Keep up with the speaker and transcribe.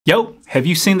Yo, have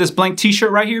you seen this blank t-shirt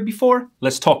right here before?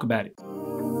 Let's talk about it.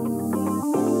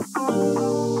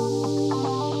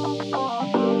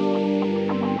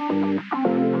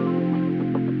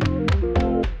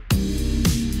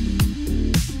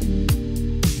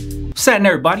 What's happening,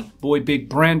 everybody? Boy Big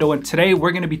Brando, and today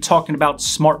we're going to be talking about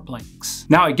smart blanks.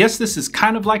 Now, I guess this is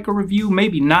kind of like a review,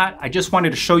 maybe not. I just wanted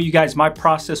to show you guys my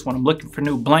process when I'm looking for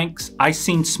new blanks. I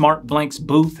seen Smart Blanks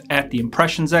booth at the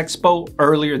Impressions Expo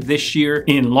earlier this year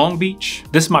in Long Beach.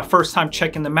 This is my first time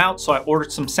checking them out, so I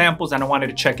ordered some samples and I wanted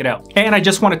to check it out. And I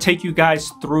just want to take you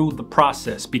guys through the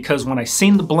process because when I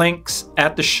seen the blanks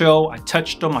at the show, I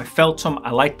touched them, I felt them, I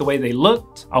liked the way they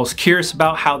looked. I was curious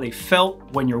about how they felt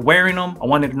when you're wearing them. I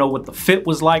wanted to know what the fit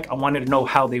was like. I wanted to know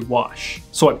how they wash.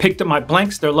 So I picked up my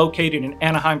blanks. They're located in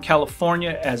Anaheim,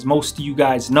 California. As most of you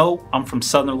guys know, I'm from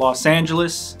Southern Los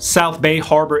Angeles, South Bay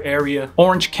Harbor area.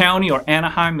 Orange County or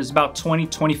Anaheim is about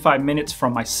 20-25 minutes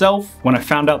from myself. When I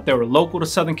found out they were local to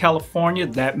Southern California,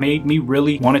 that made me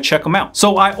really want to check them out.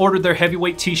 So I ordered their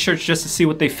heavyweight t-shirts just to see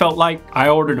what they felt like. I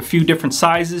ordered a few different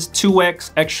sizes,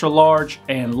 2X, extra large,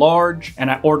 and large, and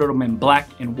I ordered them in black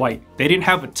and white. They didn't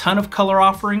have a ton of color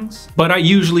offerings, but I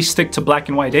usually stick to black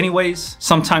and white anyways,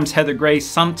 sometimes heather gray,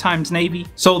 sometimes navy,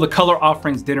 so the color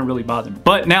offerings didn't really bother me.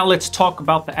 But now let's talk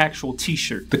about the actual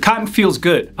t-shirt. The cotton feels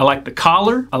good. I like the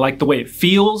collar, I like the way it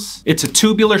feels. It's a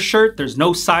tubular shirt, there's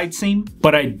no side seam,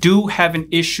 but I do have an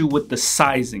issue with the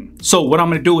sizing. So what I'm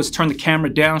gonna do is turn the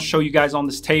camera down, show you guys on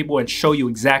this table, and show you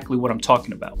exactly what I'm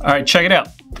talking about. All right, check it out.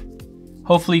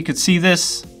 Hopefully you could see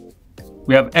this.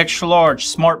 We have extra large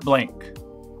smart blank.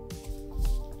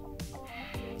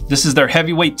 This is their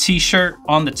heavyweight t-shirt.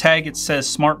 On the tag it says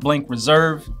Smart Blank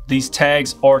Reserve. These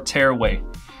tags are tearaway.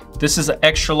 This is an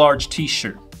extra large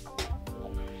t-shirt.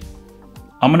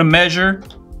 I'm gonna measure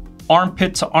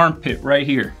armpit to armpit right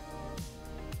here.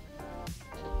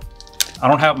 I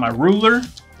don't have my ruler,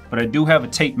 but I do have a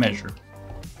tape measure.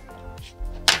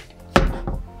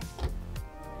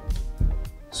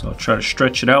 So I'll try to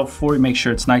stretch it out for you, make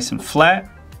sure it's nice and flat.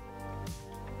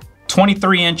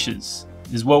 23 inches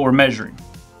is what we're measuring.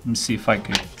 Let me see if I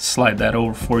could slide that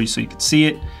over for you so you can see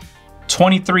it.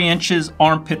 23 inches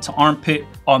armpit to armpit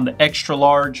on the extra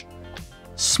large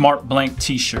Smart Blank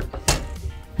t-shirt.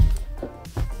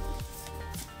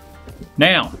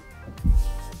 Now,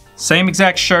 same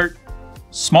exact shirt,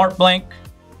 Smart Blank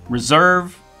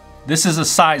Reserve. This is a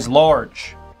size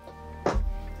large.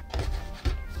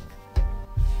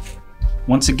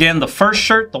 Once again, the first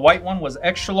shirt, the white one, was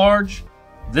extra large.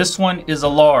 This one is a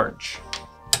large.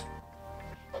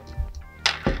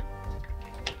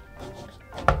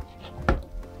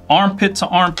 Armpit to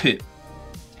armpit.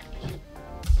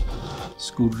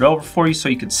 Scoot it over for you so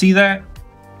you can see that.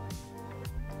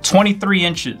 23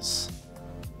 inches.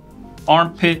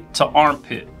 Armpit to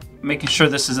armpit. Making sure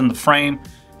this is in the frame.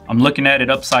 I'm looking at it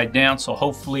upside down, so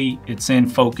hopefully it's in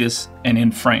focus and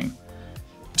in frame.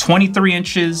 23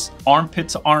 inches, armpit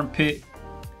to armpit.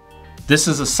 This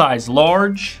is a size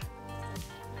large.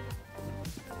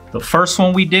 The first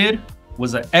one we did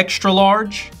was an extra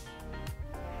large.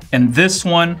 And this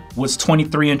one was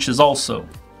 23 inches also.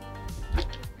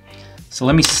 So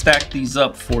let me stack these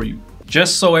up for you.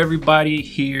 Just so everybody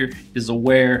here is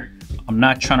aware, I'm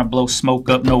not trying to blow smoke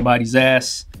up nobody's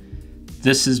ass.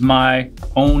 This is my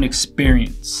own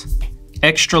experience.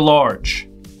 Extra large,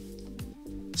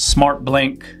 Smart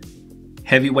Blank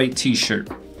heavyweight t-shirt.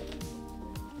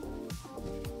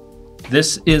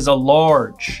 This is a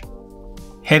large,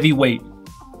 heavyweight,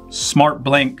 Smart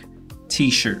Blank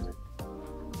t-shirt.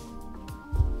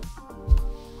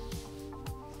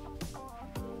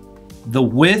 The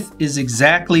width is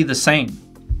exactly the same.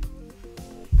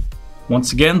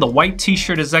 Once again, the white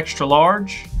t-shirt is extra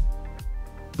large.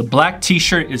 The black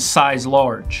t-shirt is size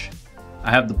large.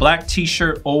 I have the black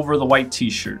t-shirt over the white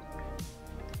t-shirt.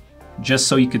 Just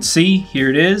so you could see, here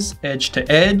it is, edge to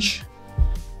edge.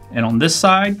 And on this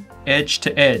side, edge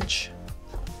to edge.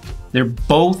 They're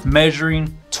both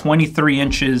measuring 23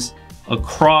 inches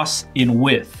across in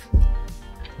width.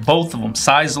 Both of them,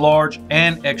 size large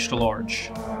and extra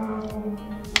large.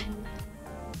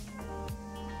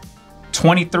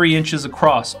 23 inches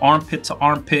across, armpit to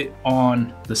armpit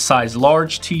on the size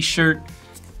large t-shirt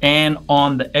and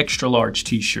on the extra large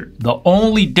t-shirt. The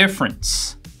only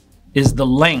difference is the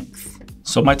length.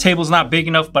 So my table's not big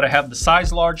enough, but I have the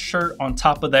size large shirt on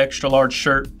top of the extra large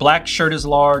shirt. Black shirt is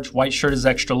large, white shirt is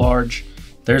extra large.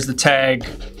 There's the tag.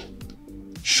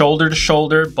 Shoulder to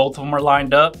shoulder, both of them are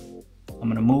lined up. I'm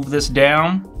gonna move this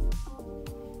down.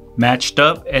 Matched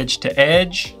up, edge to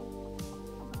edge.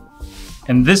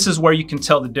 And this is where you can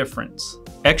tell the difference.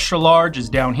 Extra large is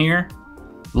down here,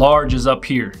 large is up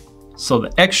here. So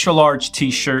the extra large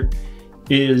t-shirt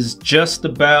is just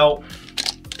about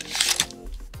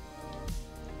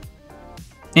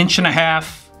 1.5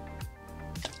 inches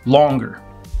longer.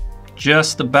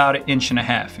 Just about 1.5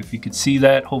 inches. If you could see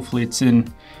that, hopefully it's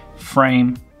in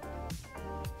frame.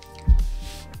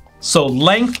 So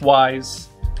lengthwise,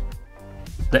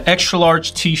 the extra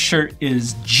large t-shirt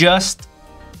is just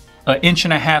 1.5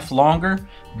 inches longer,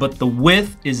 but the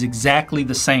width is exactly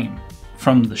the same.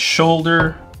 From the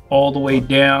shoulder all the way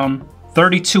down,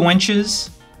 32 inches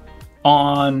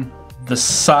on the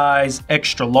size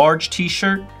extra large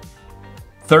t-shirt,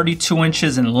 32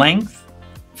 inches in length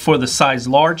for the size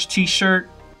large t-shirt,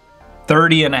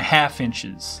 30.5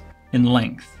 inches in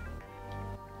length.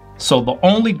 So the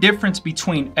only difference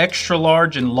between extra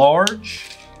large and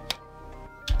large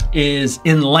is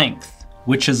in length,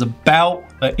 which is about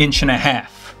 1.5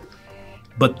 inches.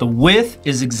 But the width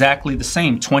is exactly the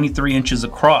same, 23 inches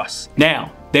across.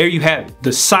 Now, there you have it.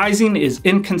 The sizing is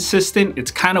inconsistent.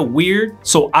 It's kind of weird.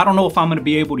 So I don't know if I'm going to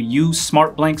be able to use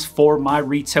smart blanks for my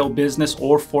retail business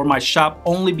or for my shop,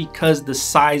 only because the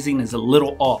sizing is a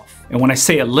little off. And when I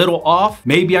say a little off,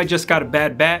 maybe I just got a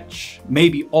bad batch.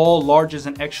 Maybe all larges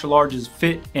and extra larges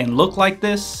fit and look like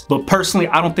this. But personally,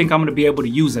 I don't think I'm going to be able to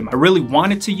use them. I really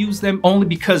wanted to use them only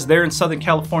because they're in Southern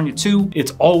California too.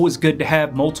 It's always good to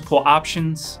have multiple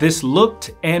options. This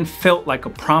looked and felt like a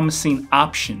promising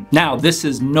option. Now, this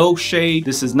is no shade.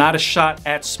 This is not a shot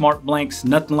at smart blanks,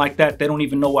 nothing like that. They don't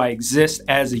even know I exist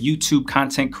as a YouTube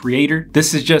content creator.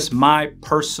 This is just my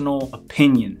personal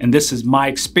opinion. And this is my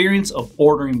experience of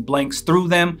ordering blanks through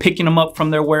them, picking them up from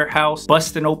their warehouse,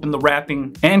 busting open the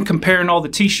wrapping, and comparing all the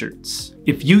t-shirts.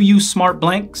 If you use smart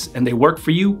blanks and they work for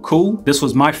you, cool. This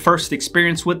was my first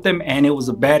experience with them and it was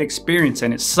a bad experience,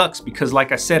 and it sucks because,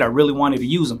 like I said, I really wanted to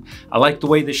use them. I like the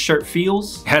way this shirt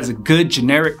feels. It has a good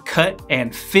generic cut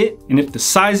and fit, and if the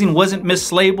sizing wasn't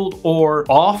mislabeled or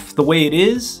off the way it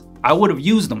is, I would have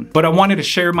used them. But I wanted to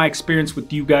share my experience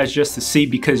with you guys just to see,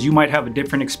 because you might have a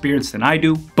different experience than I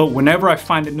do. But whenever I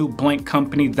find a new blank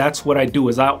company, that's what I do,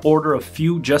 is I order a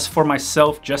few just for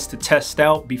myself, just to test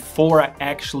out before I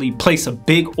actually place a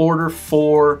big order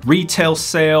for retail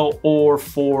sale or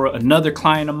for another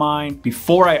client of mine.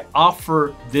 Before I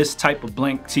offer this type of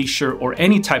blank t-shirt or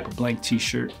any type of blank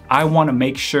t-shirt, I want to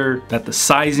make sure that the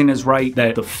sizing is right,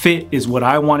 that the fit is what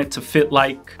I want it to fit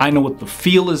like. I know what the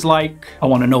feel is like. I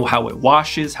want to know how it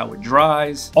washes, how it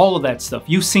dries, all of that stuff.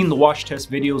 You've seen the wash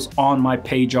test videos on my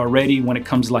page already when it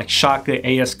comes to like Shaka,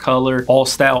 AS Color, All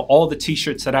Style, all the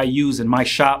t-shirts that I use in my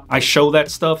shop. I show that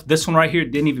stuff. This one right here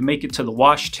didn't even make it to the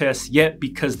wash test yet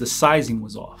because the sizing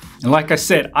was off. And like I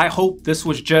said, I hope this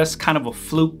was just kind of a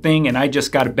fluke thing and I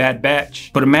just got a bad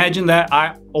batch. But imagine that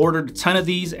I ordered a ton of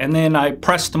these and then I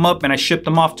pressed them up and I shipped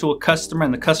them off to a customer,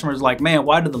 and the customer is like, man,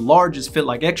 why do the larges fit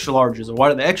like extra larges, or why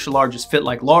do the extra larges fit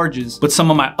like larges, but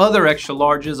some of my other extra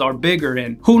larges are bigger?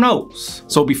 And who knows?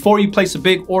 So before you place a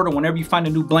big order, whenever you find a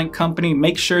new blank company,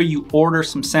 make sure you order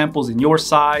some samples in your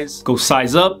size. Go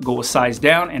size up, go a size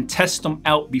down, and test them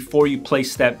out before you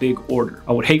place that big order.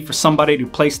 I would hate for somebody to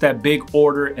place that big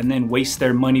order and then waste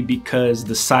their money because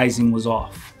the sizing was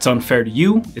off. It's unfair to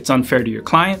you, it's unfair to your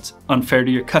clients, unfair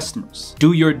to your customers.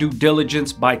 Do your due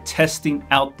diligence by testing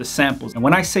out the samples. And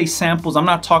when I say samples, I'm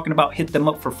not talking about hit them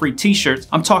up for free t-shirts.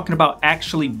 I'm talking about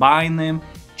actually buying them,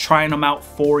 trying them out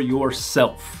for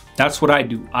yourself. That's what I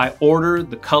do. I order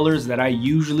the colors that I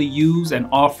usually use and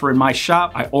offer in my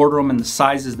shop. I order them in the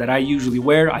sizes that I usually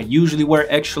wear. I usually wear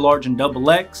extra large and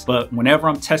XXL, but whenever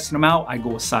I'm testing them out, I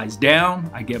go a size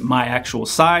down, I get my actual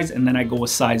size, and then I go a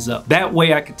size up. That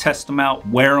way I could test them out,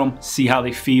 wear them, see how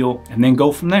they feel, and then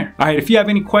go from there. All right, if you have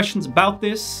any questions about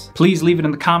this, please leave it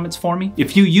in the comments for me.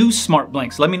 If you use smart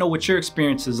blanks, let me know what your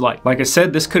experience is like. Like I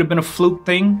said, this could have been a fluke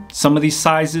thing. Some of these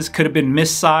sizes could have been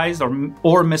missized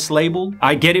or mislabeled.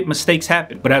 I get it. Mistakes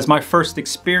happen, but as my first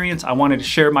experience, I wanted to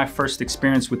share my first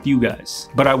experience with you guys.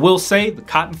 But I will say the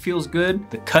cotton feels good,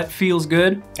 the cut feels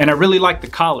good, and I really like the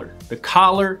collar. The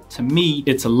collar, to me,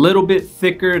 it's a little bit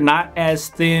thicker, not as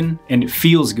thin, and it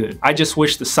feels good. I just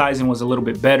wish the sizing was a little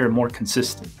bit better and more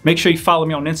consistent. Make sure you follow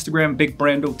me on Instagram, Big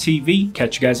Brando TV.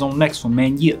 Catch you guys on the next one,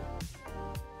 man. Yeah.